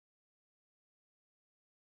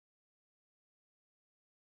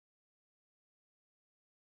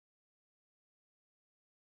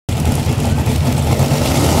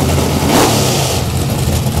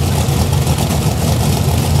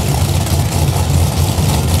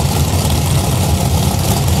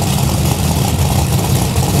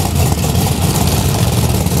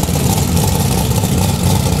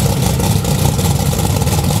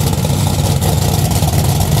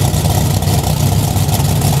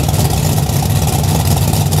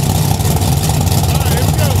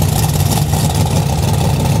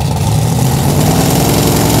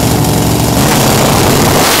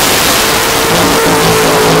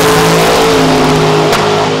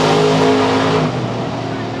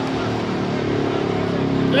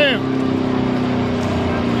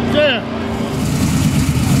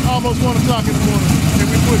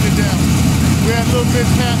little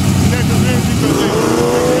mishap. That's just energy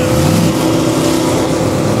because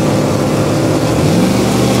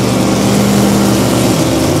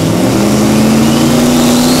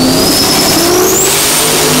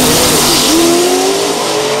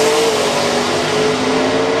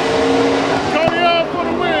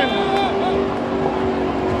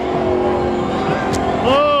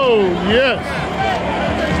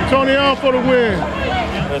yes. Tony Alma for the win.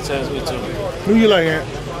 That sounds good too. Who you like,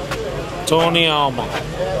 Ant? Tony Alma.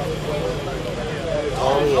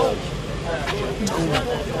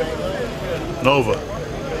 Nova.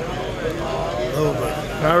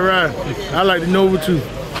 All right. I like the Nova too.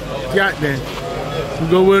 Goddamn. We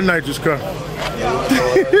go with a nitrous car.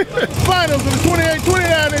 Finals of the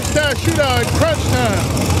 28-29 inch tire shootout at Crunch Time.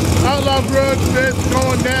 Outlaw Grudge Fest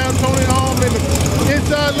going down. Tony Alma in the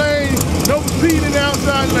inside lane. No speed in the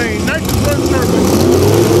outside lane. Nitrous first circle.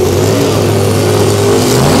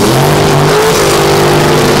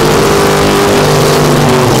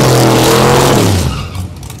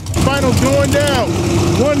 Finals going down.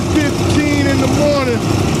 1:15 in the morning.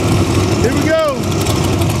 Here we go.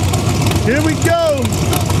 Here we go.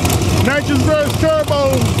 Nitrous versus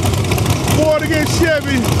Turbo. Ford against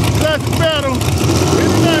Chevy. Classic battle.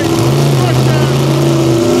 It's night. Crunch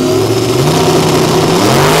time.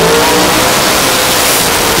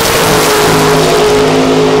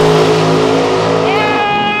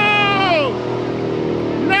 Oh!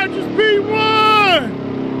 Nitrous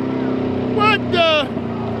P1! What the?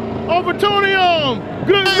 Over Tony Alma.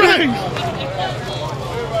 Good race.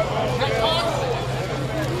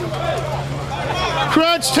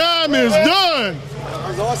 Crunch time is done. That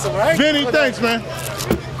was awesome, right? Vinny, thanks, man.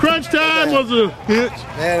 Crunch time was a hit.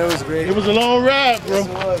 Man, it was great. It was a long ride, bro. Yes,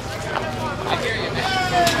 it was.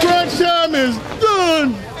 Crunch time is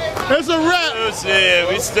done. That's a wrap.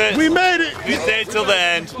 We made it. We stayed till the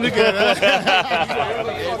end. Look at that.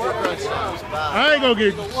 I ain't gonna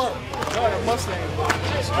get you.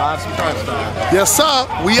 Yes, sir.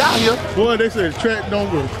 We out here. Boy, they said the track don't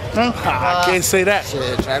work. Huh? I can't say that.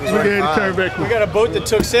 Look at it turn back. We got a boat that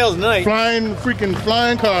took sails tonight. Flying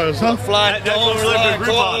cars, huh? Flying dogs,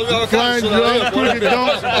 Flying drugs, cricket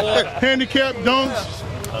dunks, handicap dunks.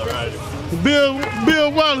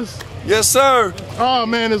 Bill Wallace. Yes, sir. Oh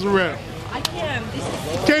man, it's a wrap. I can.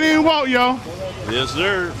 Can't even walk, y'all. Yes,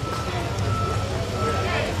 sir.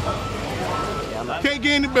 Can't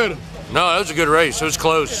get any better. No, that was a good race. It was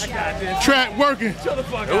close. Track working. It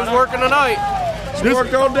was working tonight. This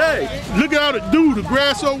worked all day. Look at how the the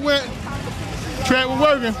grass so wet. Track was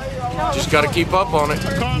working. Just got to keep up on it.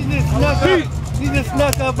 He just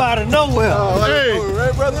snuck up out of nowhere. Hey,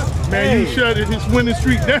 Right, brother? man, you shut his winning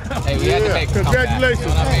streak down. Hey, we had to make a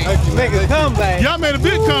Congratulations. comeback. Make a comeback. Y'all made a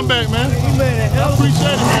big comeback, man. You made a hell I of a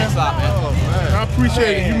appreciate it, man. Stop, man. I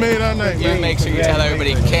appreciate it. You made our night, You man. make sure you tell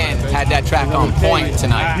everybody Ken had that track on point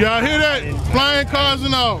tonight. Y'all hear that? Flying cars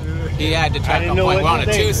and all. He had the track on know point. what We're on a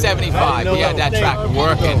to think. 275. We had that track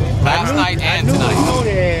working last night and tonight.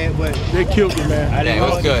 They killed it, man. Yeah, it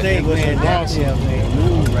was good.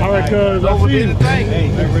 All right, cuz, I see you.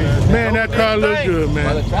 Man, that car looks good, Well,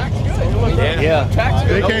 man. the track's good. Yeah. Track's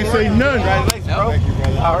They good. can't say nothing. No.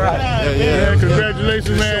 All right. Yeah,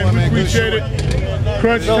 congratulations, man. We appreciate it.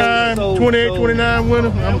 Crunch time, 28-29 winner.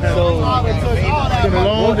 It's been a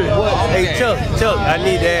long day. Hey, Chuck, I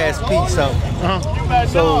need to ask Pete something.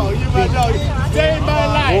 So, Pete,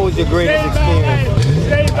 what was your greatest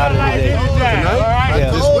experience out of the day?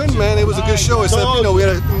 Tonight, this win, man, it was a good show. Except, you know, we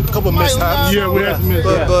had a couple mishaps. Yeah, we had some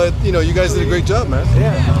mishaps. But you know, you guys did a great job, man.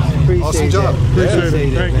 Yeah. Appreciate Awesome job. that.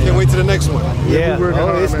 Appreciate it. Thank you. Can't wait to the next one. Yeah, we working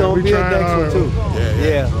hard, it's man. going We to be a trying next hard. one, too.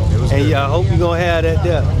 Yeah. And yeah, I hope you're going to have that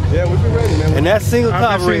there. Yeah, we'll be ready, man. And that single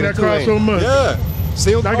I've been seeing carburetor, that too, car ain't so it? much. Yeah.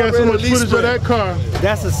 Single I got so carburetor much leaf footage of spring. that car.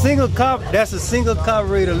 That's a single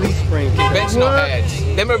carburetor leaf spring. Conventional heads.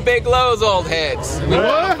 Them are Big Low's old heads. We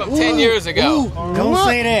bought them from 10 years ago. Don't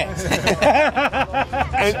say that.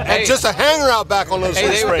 And just a hanger out back on those Hey,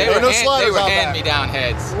 leaf springs. they Ain't were no sliders out back. hand-me-down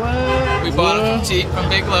heads. We bought them from cheap from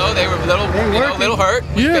Big Low. They were a little, little hurt.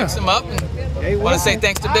 We Yeah. fixed them up. And want to say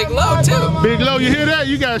thanks to Big Low too. Big Low, you hear that?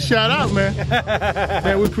 You got a shout out, man.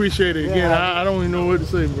 Man, we appreciate it. Again, I don't even know what to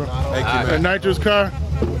say, bro. Thank you, A man. nitrous car,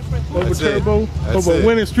 over That's it. turbo, That's over it. a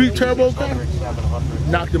winning street turbo car,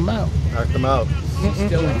 knocked him out. Knocked them out.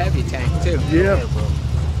 Still a heavy tank too. Yeah.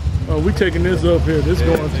 Oh, we taking this up here. This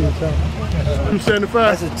going to the top.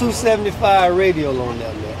 275. That's a 275 radial on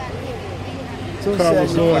that, man. Car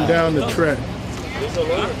was going down the track.